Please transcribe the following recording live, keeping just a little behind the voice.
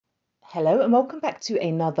Hello and welcome back to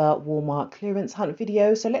another Walmart clearance hunt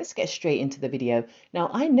video. So let's get straight into the video. Now,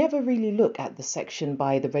 I never really look at the section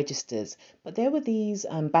by the registers, but there were these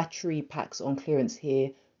battery packs on clearance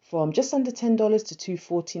here from just under $10 to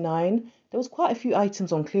 $2.49. There was quite a few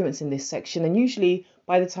items on clearance in this section, and usually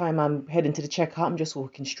by the time I'm heading to the checkout, I'm just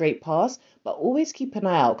walking straight past, but always keep an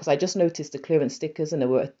eye out because I just noticed the clearance stickers and there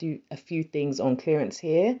were a few things on clearance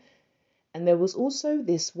here. And there was also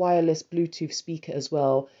this wireless Bluetooth speaker as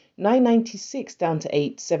well, $9.96 down to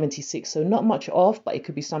 $8.76, so not much off, but it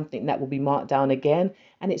could be something that will be marked down again.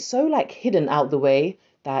 And it's so like hidden out the way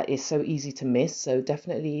that it's so easy to miss, so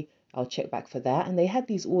definitely I'll check back for that. And they had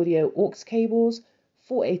these audio aux cables,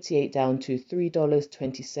 $4.88 down to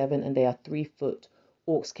 $3.27, and they are 3-foot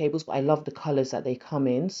aux cables, but I love the colors that they come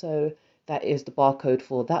in. So that is the barcode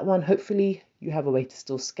for that one. Hopefully you have a way to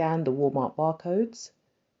still scan the Walmart barcodes.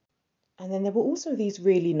 And then there were also these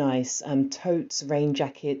really nice totes, rain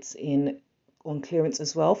jackets on clearance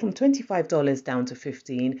as well, from $25 down to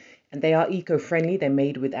 $15. And they are eco-friendly. They're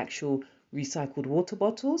made with actual recycled water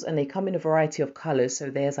bottles, and they come in a variety of colors.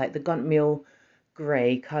 So there's like the Gunt Mill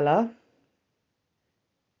gray color.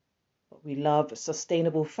 But we love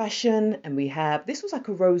sustainable fashion, and we have, this was like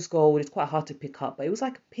a rose gold. It's quite hard to pick up, but it was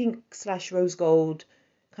like a pink/rose gold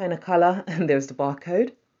kind of color. And there's the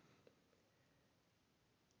barcode.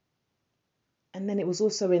 And then it was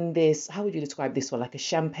also in this, how would you describe this one? Like a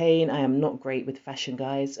champagne. I am not great with fashion,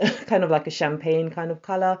 guys. Kind of like a champagne kind of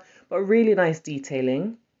color, but really nice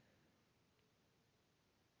detailing.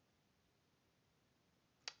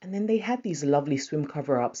 And then they had these lovely swim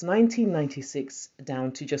cover-ups, $19.96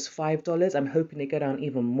 down to just $5. I'm hoping they go down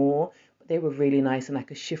even more, but they were really nice and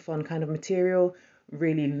like a chiffon kind of material,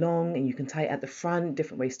 really long, and you can tie it at the front,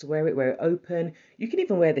 different ways to wear it open. You can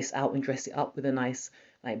even wear this out and dress it up with a nice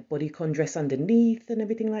like bodycon dress underneath and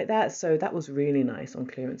everything like that. So that was really nice on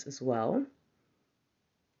clearance as well.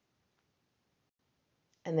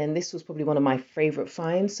 And then this was probably one of my favorite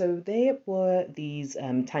finds. So there were these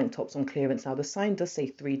tank tops on clearance. Now the sign does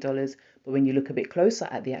say $3, but when you look a bit closer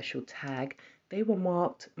at the actual tag, they were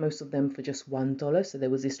marked, most of them, for just $1. So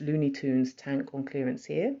there was this Looney Tunes tank on clearance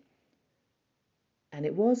here, and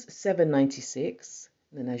it was $7.96.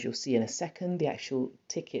 And then as you'll see in a second, the actual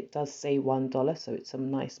ticket does say $1, so it's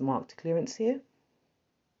some nice marked clearance here.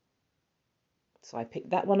 So I picked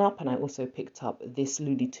that one up, and I also picked up this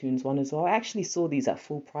Looney Tunes one as well. I actually saw these at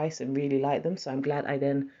full price and really liked them, so I'm glad I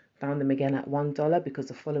then found them again at $1 because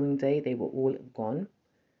the following day they were all gone.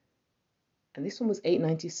 And this one was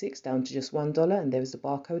 $8.96 down to just $1, and there's the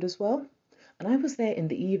barcode as well. And I was there in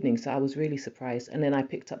the evening, so I was really surprised. And then I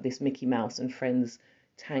picked up this Mickey Mouse and Friends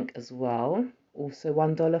tank as well, also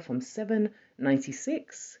 $1 from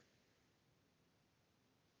 $7.96.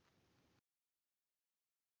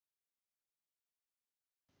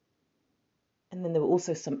 And then there were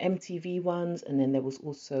also some MTV ones, and then there was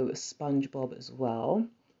also a SpongeBob as well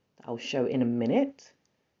that I'll show in a minute.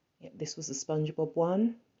 Yep, this was the SpongeBob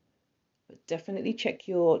one. But definitely check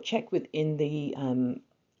within the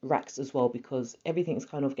racks as well, because everything's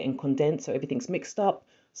kind of getting condensed, so everything's mixed up.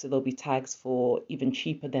 So there'll be tags for even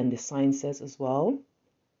cheaper than the sign says as well.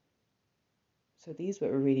 So these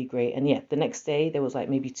were really great. And yeah, the next day there was like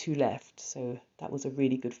maybe 2 left. So that was a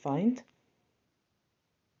really good find.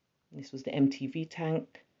 This was the MTV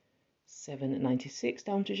tank, $7.96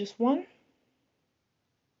 down to just $1.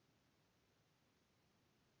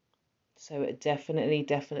 So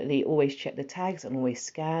definitely always check the tags and always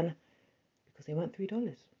scan, because they weren't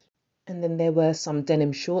 $3. And then there were some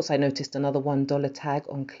denim shorts. I noticed another $1 tag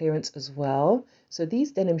on clearance as well. So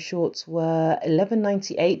these denim shorts were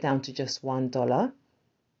 $11.98 down to just $1.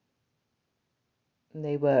 And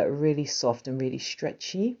they were really soft and really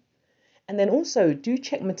stretchy. And then also do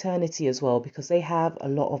check maternity as well, because they have a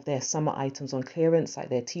lot of their summer items on clearance, like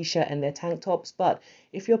their t-shirt and their tank tops. But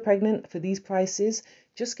if you're pregnant, for these prices,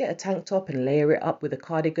 just get a tank top and layer it up with a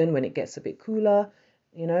cardigan when it gets a bit cooler.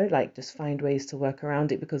 You know, like just find ways to work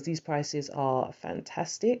around it, because these prices are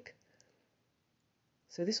fantastic.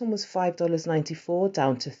 So this one was $5.94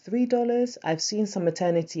 down to $3. I've seen some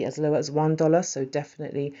maternity as low as $1. So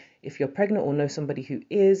definitely, if you're pregnant or know somebody who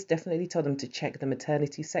is, definitely tell them to check the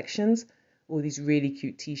maternity sections. All these really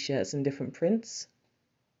cute t-shirts and different prints.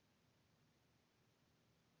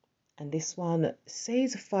 And this one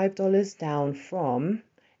says $5 down from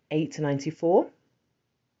 $8.94.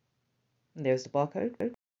 And there's the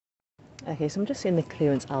barcode. Okay, so I'm just in the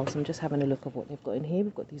clearance aisle, so I'm just having a look at what they've got in here.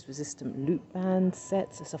 We've got these resistant loop band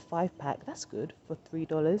sets. It's a 5-pack. That's good for $3.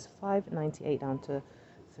 $5.98 down to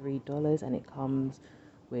 $3, and it comes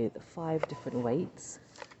with 5 different weights.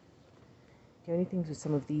 The only things with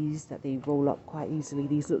some of these that they roll up quite easily.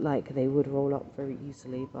 These look like they would roll up very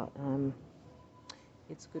easily, but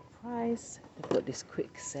it's a good price. They've got this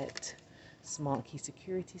quick set smart key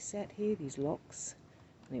security set here, these locks,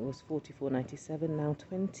 and it was $44.97, now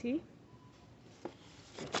 $20.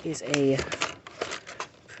 It is a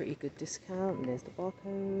pretty good discount, and there's the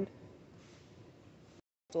barcode.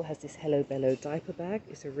 Still has this Hello Bello diaper bag.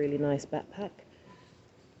 It's a really nice backpack,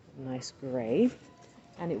 nice grey,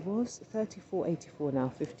 and it was $34.84,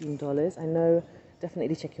 now $15. I know,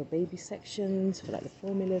 definitely check your baby sections for like the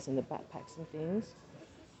formulas and the backpacks and things.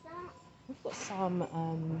 We've got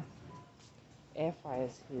some air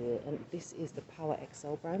fryers here, and this is the Power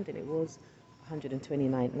XL brand, and it was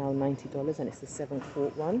 $129, now $90, and it's the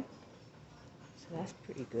 7-quart one, so that's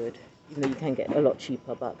pretty good, even though you can get a lot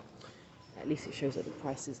cheaper, but at least it shows that the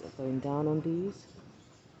prices are going down on these.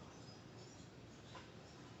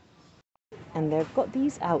 And they've got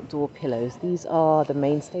these outdoor pillows. These are the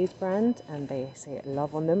Mainstays brand, and they say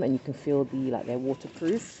love on them, and you can feel they're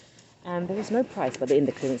waterproof, and there is no price, but they're in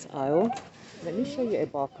the clearance aisle. Let me show you a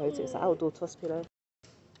barcode. So it's an outdoor toss pillow,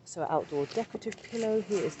 so an outdoor decorative pillow.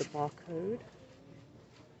 Here is the barcode,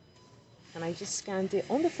 and I just scanned it.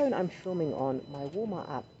 On the phone I'm filming on, my Walmart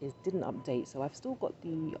app didn't update, so I've still got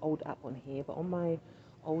the old app on here, but on my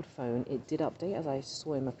old phone it did update, as I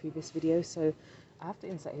saw in my previous video, so I have to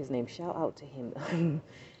insert his name. Shout out to him.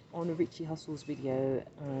 On Richie Hustle's video,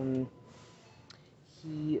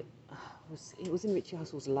 it was in Richie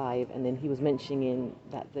Hustle's live, and then he was mentioning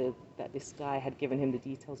that this guy had given him the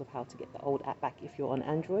details of how to get the old app back if you're on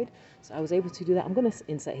Android. So I was able to do that. I'm going to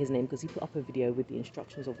insert his name because he put up a video with the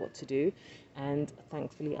instructions of what to do, and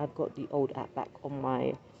thankfully I've got the old app back on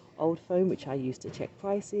my old phone, which I use to check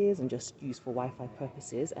prices and just use for Wi-Fi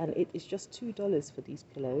purposes, and it is just $2 for these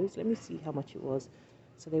pillows. Let me see how much it was.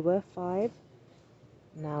 So they were $5,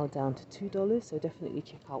 now down to $2, so definitely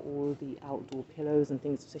check out all the outdoor pillows and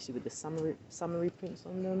things, especially with the summery prints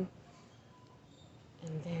on them.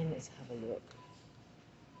 And then let's have a look.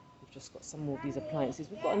 We've just got some more of these appliances.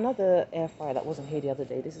 We've got another air fryer that wasn't here the other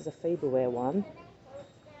day. This is a Faberware one,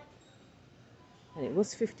 and it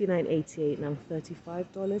was $59.88, now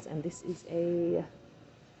 $35. And this is I'm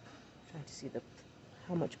trying to see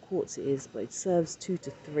how much quarts it is, but it serves 2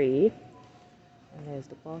 to 3. And there's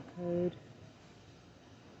the barcode.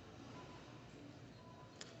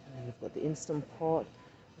 And then we've got the Instant Pot.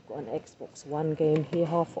 We've got an Xbox One game here,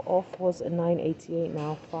 half off, was a $9.88,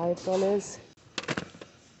 now $5.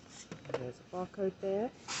 And there's a barcode there.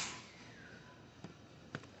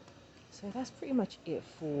 So that's pretty much it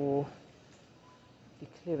for the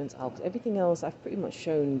clearance aisle. Everything else I've pretty much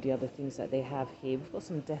shown the other things that they have here. We've got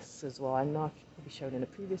some desks as well. I know I've probably shown in a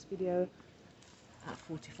previous video. At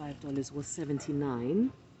 $45 was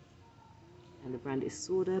 $79, and the brand is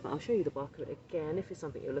Sorda, but I'll show you the barcode again if it's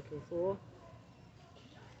something you're looking for.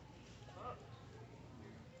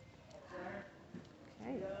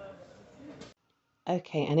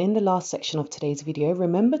 Okay, and in the last section of today's video,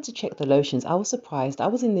 remember to check the lotions. I was surprised. I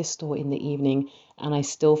was in this store in the evening and I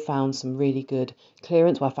still found some really good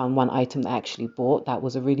clearance. Well, I found one item that I actually bought that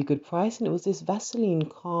was a really good price, and it was this Vaseline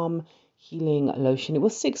Calm Healing Lotion. It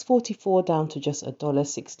was $6.44 down to just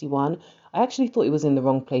 $1.61. I actually thought it was in the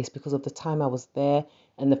wrong place because of the time I was there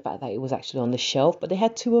and the fact that it was actually on the shelf, but they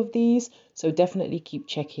had 2 of these, so definitely keep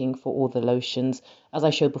checking for all the lotions. As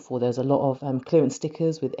I showed before, there's a lot of clearance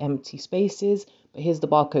stickers with empty spaces, but here's the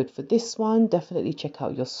barcode for this one. Definitely check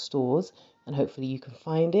out your stores and hopefully you can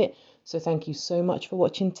find it. So thank you so much for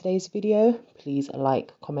watching today's video. Please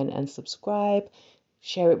like, comment and subscribe.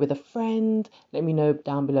 Share it with a friend. Let me know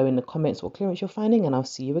down below in the comments what clearance you're finding, and I'll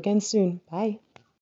see you again soon. Bye.